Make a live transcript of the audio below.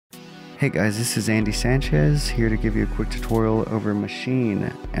Hey guys, this is Andy Sanchez here to give you a quick tutorial over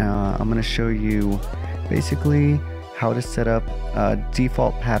Maschine. I'm going to show you basically how to set up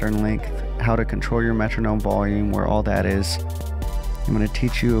default pattern length, how to control your metronome volume, where all that is. I'm going to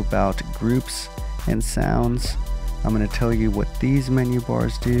teach you about groups and sounds. I'm going to tell you what these menu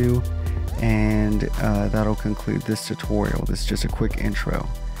bars do, and that'll conclude this tutorial. This is just a quick intro.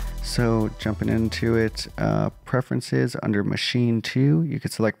 So jumping into it, preferences under Maschine 2, you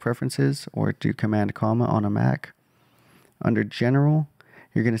could select preferences or do command comma on a Mac. Under general,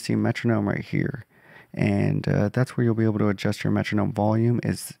 you're going to see metronome right here, and that's where you'll be able to adjust your metronome volume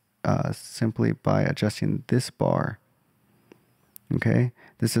is simply by adjusting this bar. Okay,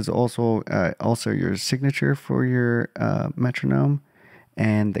 this is also your signature for your metronome,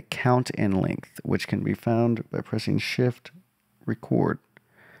 and the count in length, which can be found by pressing Shift Record.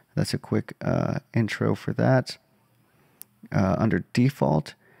 That's a quick intro for that. Under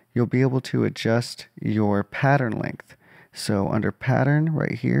default, you'll be able to adjust your pattern length. So under pattern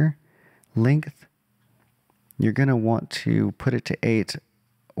right here, length, you're going to want to put it to 8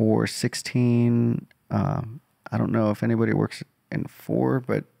 or 16. I don't know if anybody works in 4,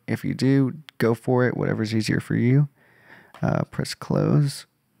 but if you do, go for it, whatever's easier for you. Press close.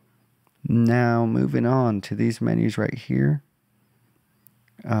 Now moving on to these menus right here.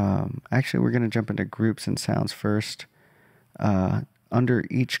 Actually, we're going to jump into groups and sounds first. Under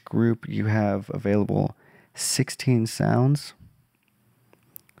each group, you have available 16 sounds.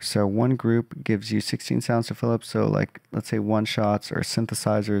 So one group gives you 16 sounds to fill up. So like, let's say one-shots or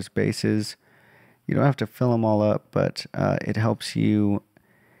synthesizers, basses. You don't have to fill them all up, but it helps you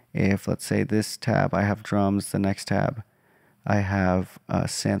if, let's say, this tab, I have drums, the next tab, I have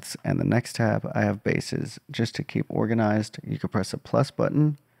synths, and the next tab I have basses. Just to keep organized, you can press a plus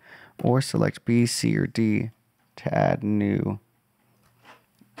button or select B, C, or D to add new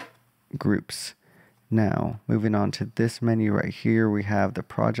groups. Now, moving on to this menu right here, we have the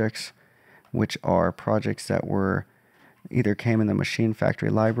projects, which are projects that were either came in the Maschine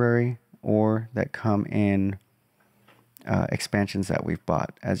factory library or that come in expansions that we've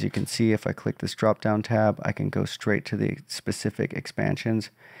bought. As you can see, if I click this drop down tab, I can go straight to the specific expansions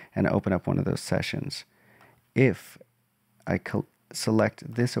and open up one of those sessions. If I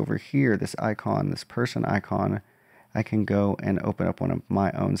select this over here, this icon, this person icon, I can go and open up one of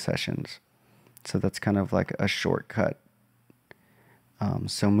my own sessions. So that's kind of like a shortcut.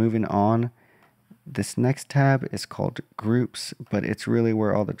 So moving on, this next tab is called groups, but it's really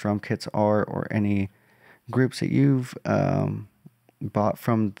where all the drum kits are, or any groups that you've bought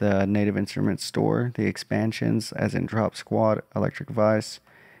from the Native Instruments store. The expansions, as in Drop Squad, Electric Vice,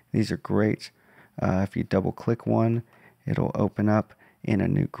 these are great. If you double click one, it'll open up in a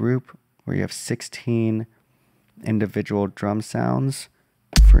new group where you have 16 individual drum sounds,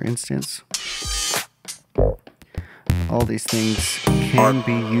 for instance. All these things can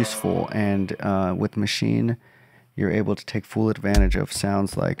be useful, and with Maschine, you're able to take full advantage of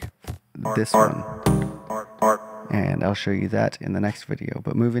sounds like this one. And I'll show you that in the next video.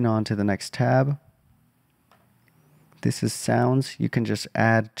 But moving on to the next tab, this is sounds you can just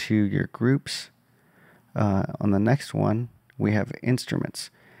add to your groups. On the next one, we have instruments.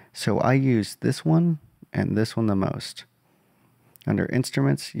 So I use this one and this one the most. Under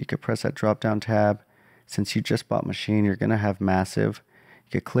instruments, you could press that drop down tab. Since you just bought Maschine, you're going to have massive.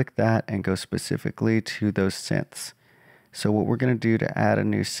 You could click that and go specifically to those synths. So what we're going to do to add a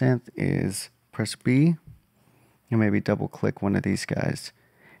new synth is press B and maybe double click one of these guys,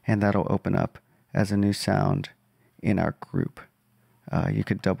 and that'll open up as a new sound in our group. You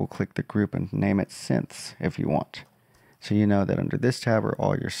could double click the group and name it synths if you want. So you know that under this tab are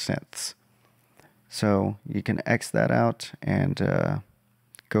all your synths. So you can X that out and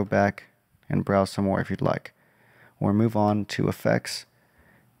go back and browse some more if you'd like. Or move on to effects.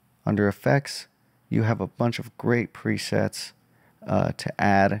 Under effects, you have a bunch of great presets to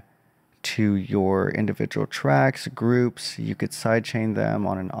add to your individual tracks, groups. You could sidechain them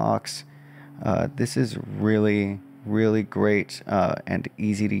on an aux. This is really great and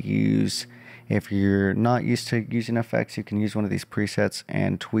easy to use. If you're not used to using effects, you can use one of these presets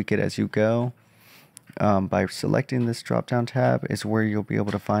and tweak it as you go. By selecting this drop down tab is where you'll be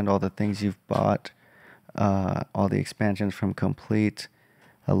able to find all the things you've bought, all the expansions from Complete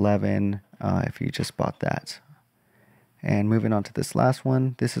 11 if you just bought that. And moving on to this last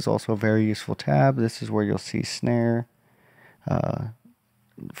one, this is also a very useful tab. This is where you'll see snare,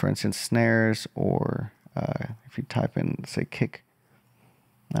 for instance, snares, or if you type in, say, kick.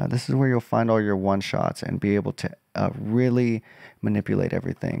 This is where you'll find all your one-shots and be able to really manipulate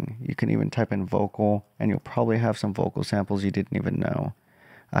everything. You can even type in vocal, and you'll probably have some vocal samples you didn't even know.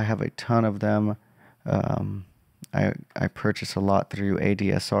 I have a ton of them. I purchase a lot through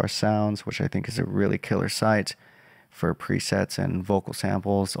ADSR Sounds, which I think is a really killer site for presets and vocal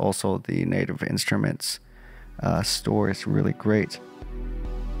samples. Also, the Native Instruments store is really great.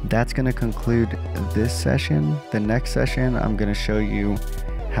 That's going to conclude this session. The next session, I'm going to show you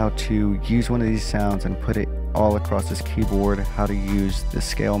how to use one of these sounds and put it all across this keyboard, how to use the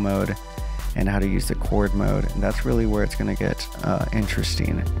scale mode, and how to use the chord mode. And that's really where it's going to get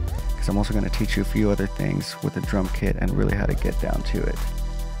interesting, because I'm also going to teach you a few other things with the drum kit and really how to get down to it.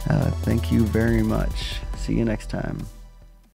 Thank you very much. See you next time.